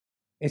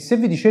E se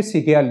vi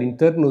dicessi che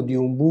all'interno di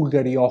un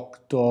Bulgari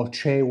Octo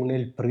c'è un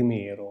El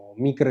Primero,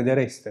 mi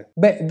credereste?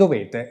 Beh,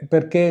 dovete,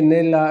 perché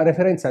nella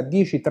referenza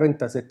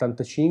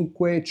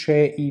 10-30-75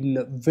 c'è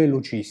il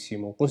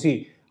velocissimo,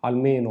 così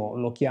almeno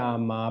lo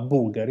chiama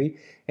Bulgari,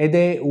 ed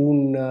è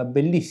un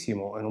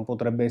bellissimo, e non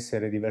potrebbe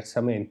essere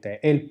diversamente,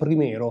 El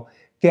Primero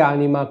che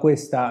anima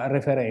questa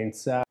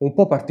referenza un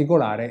po'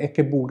 particolare e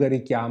che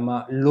Bulgari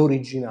chiama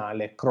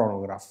l'originale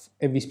Chronograph.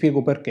 E vi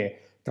spiego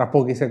perché tra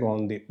pochi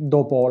secondi,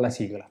 dopo la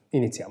sigla.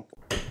 Iniziamo.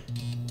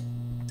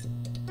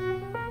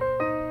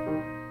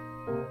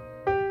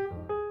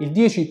 Il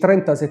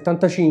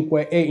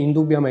 10-30-75 è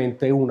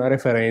indubbiamente una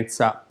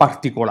referenza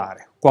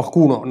particolare.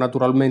 Qualcuno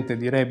naturalmente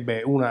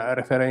direbbe una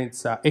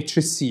referenza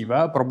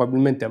eccessiva,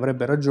 probabilmente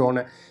avrebbe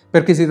ragione,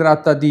 perché si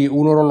tratta di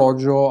un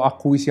orologio a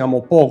cui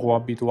siamo poco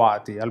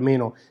abituati,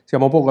 almeno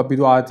siamo poco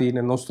abituati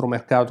nel nostro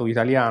mercato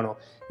italiano.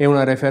 È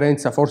una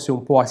referenza forse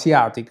un po'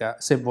 asiatica,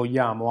 se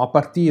vogliamo, a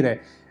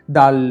partire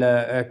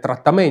dal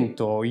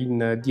trattamento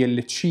in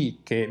DLC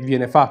che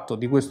viene fatto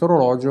di questo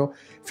orologio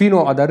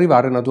fino ad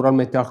arrivare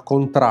naturalmente al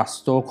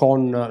contrasto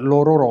con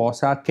l'oro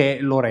rosa che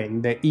lo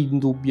rende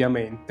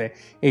indubbiamente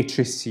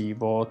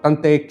eccessivo,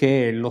 tant'è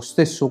che lo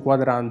stesso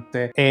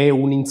quadrante è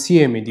un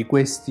insieme di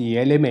questi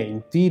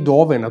elementi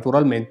dove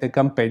naturalmente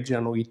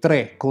campeggiano i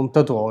tre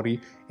contatori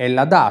e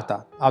la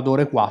data ad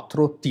ore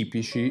 4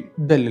 tipici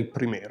del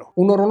Primero.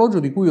 Un orologio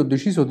di cui ho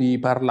deciso di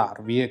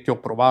parlarvi e che ho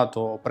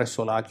provato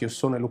presso la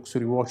Chiossone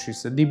Luxury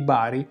Watches di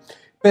Bari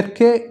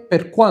perché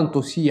per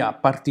quanto sia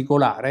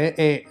particolare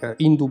e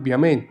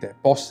indubbiamente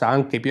possa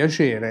anche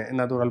piacere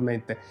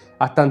naturalmente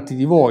a tanti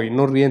di voi,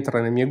 non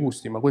rientra nei miei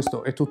gusti ma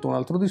questo è tutto un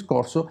altro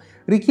discorso,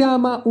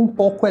 richiama un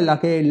po' quella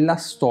che è la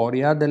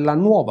storia della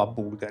nuova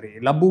Bulgari,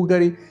 la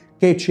Bulgari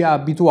che ci ha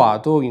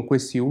abituato in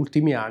questi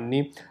ultimi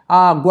anni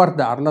a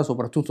guardarla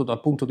soprattutto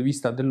dal punto di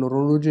vista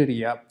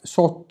dell'orologeria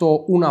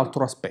sotto un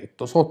altro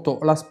aspetto, sotto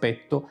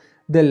l'aspetto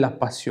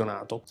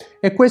dell'appassionato.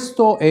 E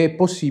questo è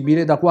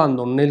possibile da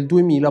quando nel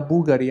 2000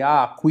 Bulgari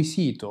ha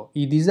acquisito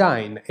i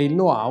design e il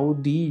know-how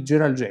di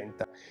Gerald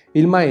Genta,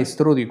 il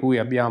maestro di cui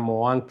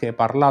abbiamo anche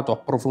parlato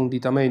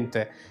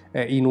approfonditamente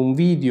in un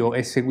video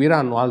e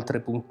seguiranno altre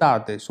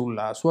puntate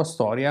sulla sua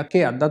storia,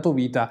 che ha dato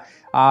vita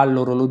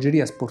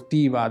all'orologeria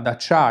sportiva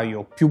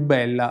d'acciaio più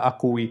bella a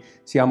cui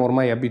siamo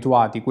ormai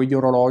abituati, quegli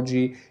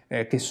orologi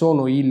che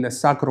sono il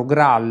sacro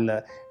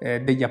graal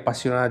degli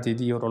appassionati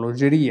di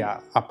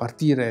orologeria, a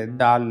partire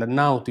dal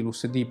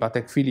Nautilus di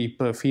Patek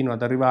Philippe fino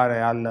ad arrivare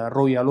al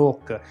Royal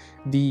Oak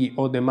di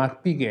Audemars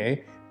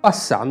Piguet,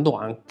 passando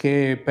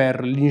anche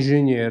per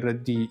l'ingegner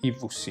di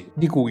IWC,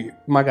 di cui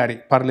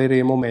magari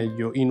parleremo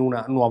meglio in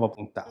una nuova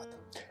puntata.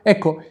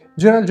 Ecco,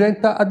 Gerald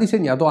Genta ha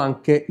disegnato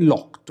anche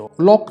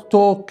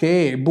l'Octo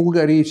che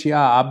Bulgari ci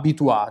ha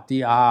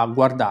abituati a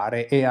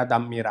guardare e ad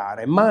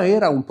ammirare, ma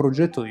era un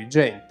progetto di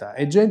Genta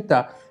e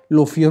Genta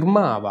lo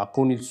firmava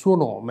con il suo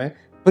nome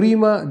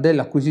prima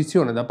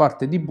dell'acquisizione da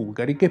parte di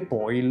Bulgari, che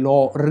poi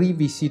lo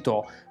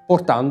rivisitò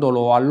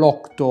portandolo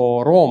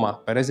all'Octo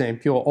Roma per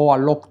esempio o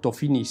all'Octo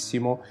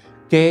Finissimo,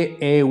 che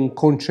è un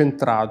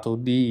concentrato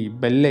di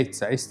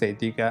bellezza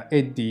estetica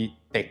e di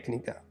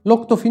tecnica.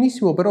 L'Octo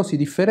Finissimo però si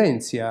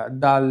differenzia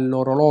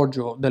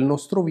dall'orologio del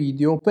nostro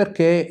video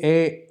perché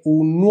è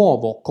un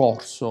nuovo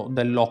corso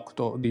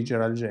dell'Octo di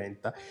Gerald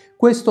Genta.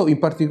 Questo in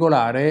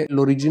particolare,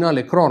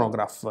 l'originale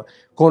Chronograph,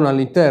 con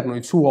all'interno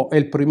il suo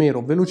El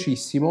Primero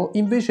velocissimo,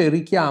 invece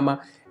richiama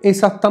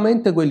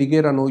esattamente quelli che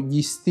erano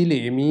gli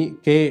stilemi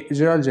che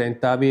Gerald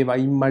Genta aveva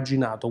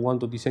immaginato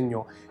quando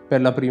disegnò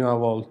per la prima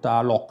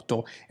volta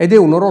l'Octo, ed è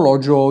un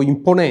orologio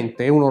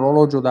imponente, è un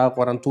orologio da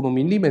 41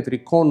 mm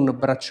con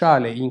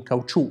bracciale in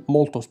caucciù,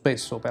 molto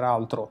spesso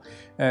peraltro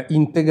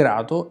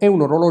integrato, è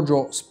un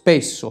orologio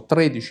spesso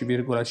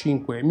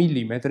 13,5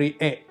 mm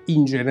e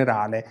in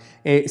generale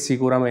è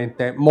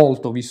sicuramente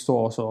molto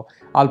vistoso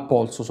al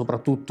polso,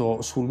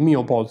 soprattutto sul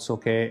mio polso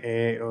che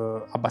è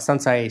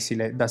abbastanza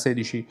esile da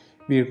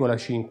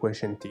 16,5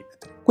 cm.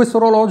 Questo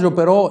orologio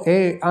però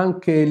è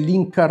anche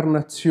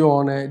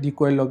l'incarnazione di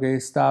quello che è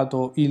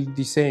stato il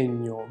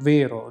disegno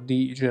vero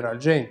di Gerald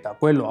Genta,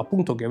 quello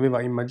appunto che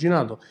aveva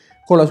immaginato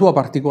con la sua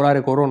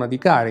particolare corona di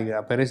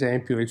carica, per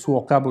esempio il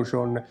suo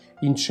cabochon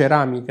in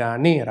ceramica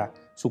nera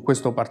su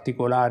questo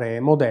particolare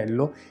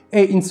modello,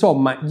 e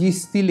insomma gli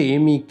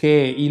stilemi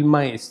che il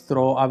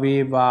maestro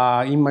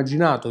aveva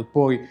immaginato e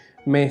poi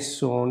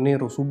messo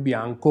nero su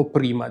bianco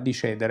prima di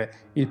cedere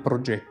il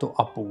progetto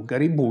a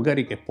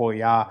Bulgari che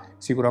poi ha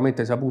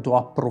sicuramente saputo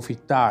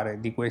approfittare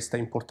di questa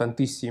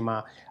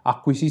importantissima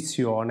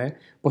acquisizione,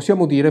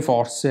 possiamo dire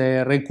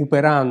forse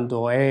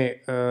recuperando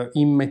e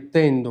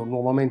immettendo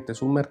nuovamente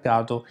sul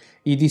mercato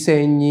i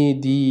disegni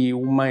di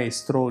un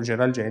maestro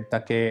Gerald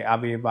Genta che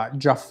aveva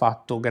già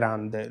fatto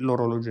grande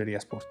l'orologeria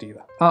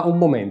sportiva. Un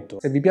momento,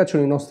 se vi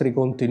piacciono i nostri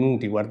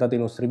contenuti, guardate i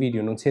nostri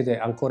video e non siete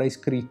ancora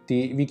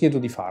iscritti, vi chiedo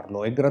di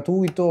farlo, è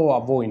gratuito, a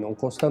voi non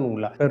costa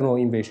nulla, per noi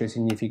invece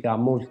significa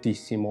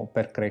moltissimo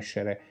per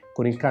crescere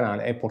con il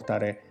canale e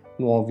portare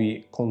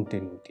nuovi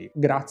contenuti.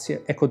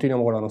 Grazie e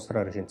continuiamo con la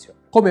nostra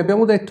recensione. Come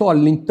abbiamo detto,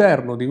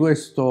 all'interno di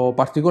questo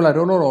particolare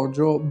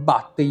orologio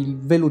batte il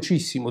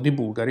velocissimo di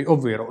Bulgari,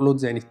 ovvero lo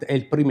Zenith è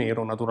il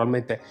Primero,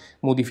 naturalmente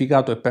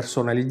modificato e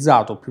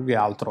personalizzato più che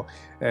altro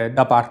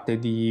da parte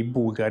di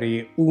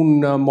Bulgari.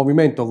 Un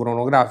movimento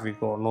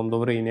cronografico, non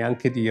dovrei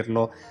neanche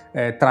dirlo,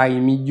 tra i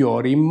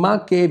migliori,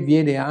 ma che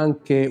viene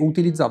anche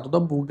utilizzato da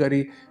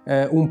Bulgari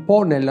un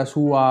po' nella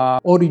sua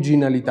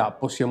originalità,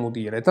 possiamo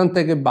dire,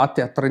 tant'è che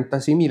batte a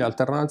 36.000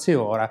 alternanze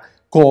ora,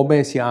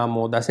 come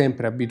siamo da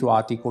sempre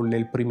abituati con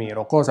l'El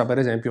Primero, cosa per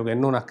esempio che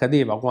non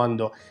accadeva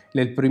quando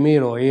l'El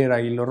Primero era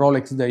il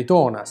Rolex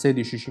Daytona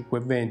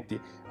 16520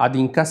 ad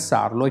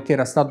incassarlo e che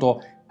era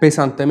stato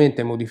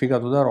pesantemente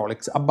modificato da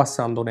Rolex,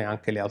 abbassandone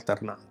anche le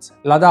alternanze.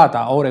 La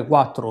data ore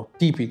 4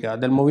 tipica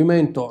del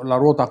movimento, la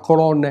ruota a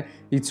colonne,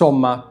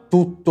 insomma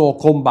tutto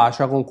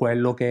combacia con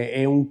quello che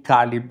è un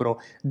calibro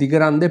di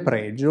grande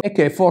pregio e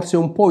che forse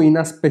un po'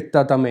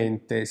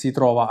 inaspettatamente si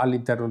trova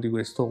all'interno di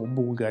questo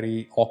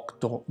Bulgari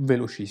Octo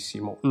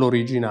velocissimo,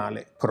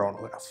 l'originale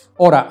Chronograph.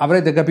 Ora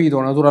avrete capito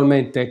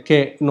naturalmente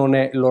che non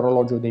è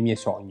l'orologio dei miei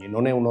sogni,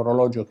 non è un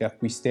orologio che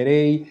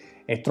acquisterei,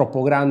 è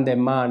troppo grande,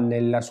 ma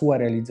nella sua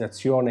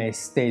realizzazione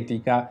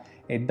estetica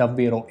è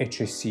davvero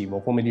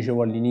eccessivo. Come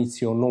dicevo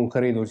all'inizio, non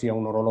credo sia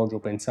un orologio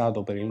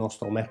pensato per il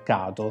nostro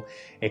mercato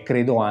e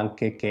credo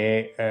anche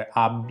che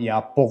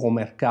abbia poco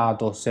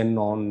mercato se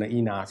non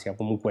in Asia,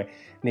 comunque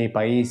nei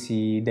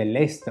paesi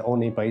dell'est o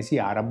nei paesi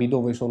arabi,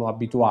 dove sono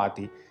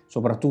abituati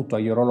soprattutto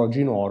agli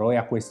orologi in oro e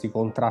a questi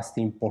contrasti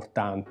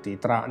importanti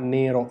tra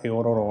nero e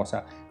oro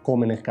rosa,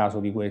 come nel caso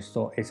di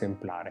questo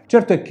esemplare.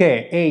 Certo è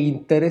che è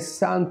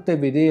interessante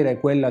vedere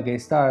quella che è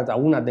stata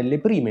una delle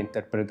prime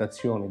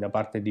interpretazioni da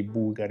parte di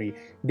Bulgari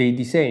dei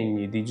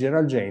disegni di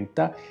Gerald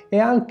Genta e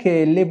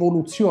anche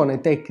l'evoluzione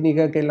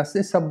tecnica che la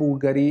stessa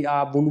Bulgari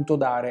ha voluto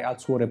dare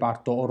al suo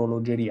reparto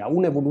orologeria,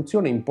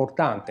 un'evoluzione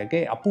importante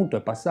che appunto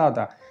è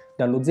passata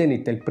dallo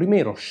Zenith il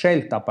Primero,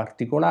 scelta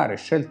particolare,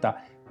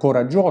 scelta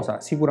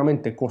coraggiosa,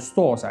 sicuramente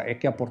costosa e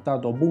che ha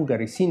portato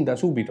Bulgari sin da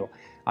subito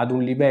ad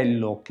un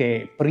livello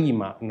che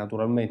prima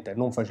naturalmente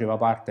non faceva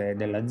parte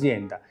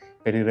dell'azienda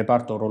per il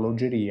reparto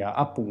orologeria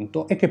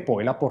appunto e che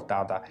poi l'ha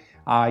portata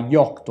agli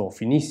octo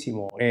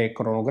finissimo e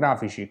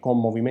cronografici con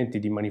movimenti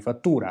di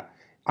manifattura,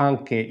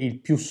 anche il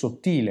più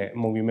sottile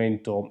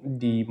movimento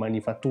di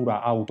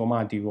manifattura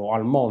automatico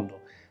al mondo,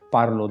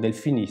 parlo del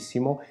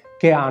finissimo,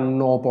 che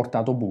hanno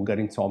portato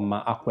Bulgari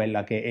insomma a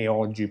quella che è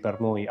oggi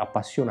per noi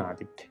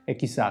appassionati e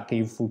chissà che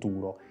in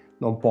futuro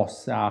non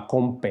possa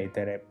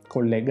competere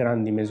con le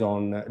grandi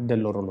maison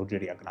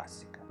dell'orologeria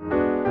classica.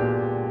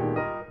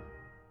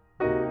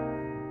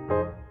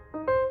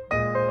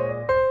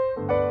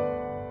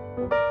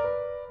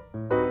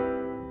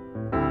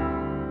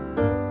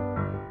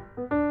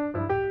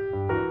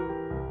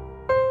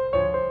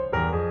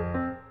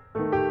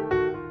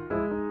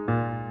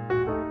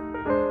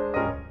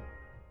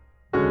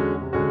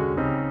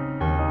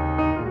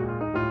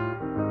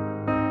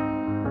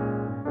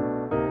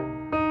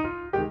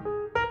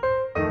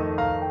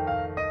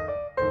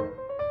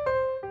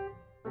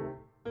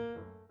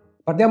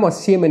 Parliamo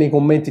assieme nei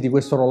commenti di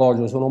questo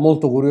orologio, sono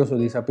molto curioso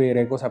di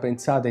sapere cosa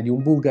pensate di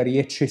un Bulgari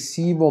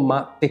eccessivo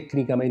ma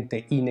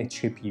tecnicamente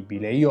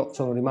ineccepibile. Io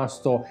sono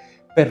rimasto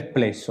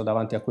perplesso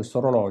davanti a questo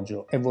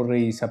orologio e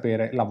vorrei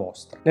sapere la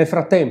vostra. Nel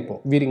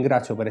frattempo vi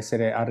ringrazio per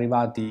essere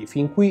arrivati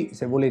fin qui,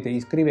 se volete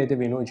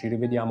iscrivetevi, noi ci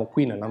rivediamo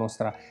qui nella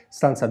nostra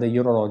stanza degli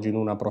orologi in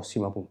una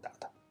prossima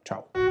puntata.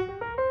 Ciao!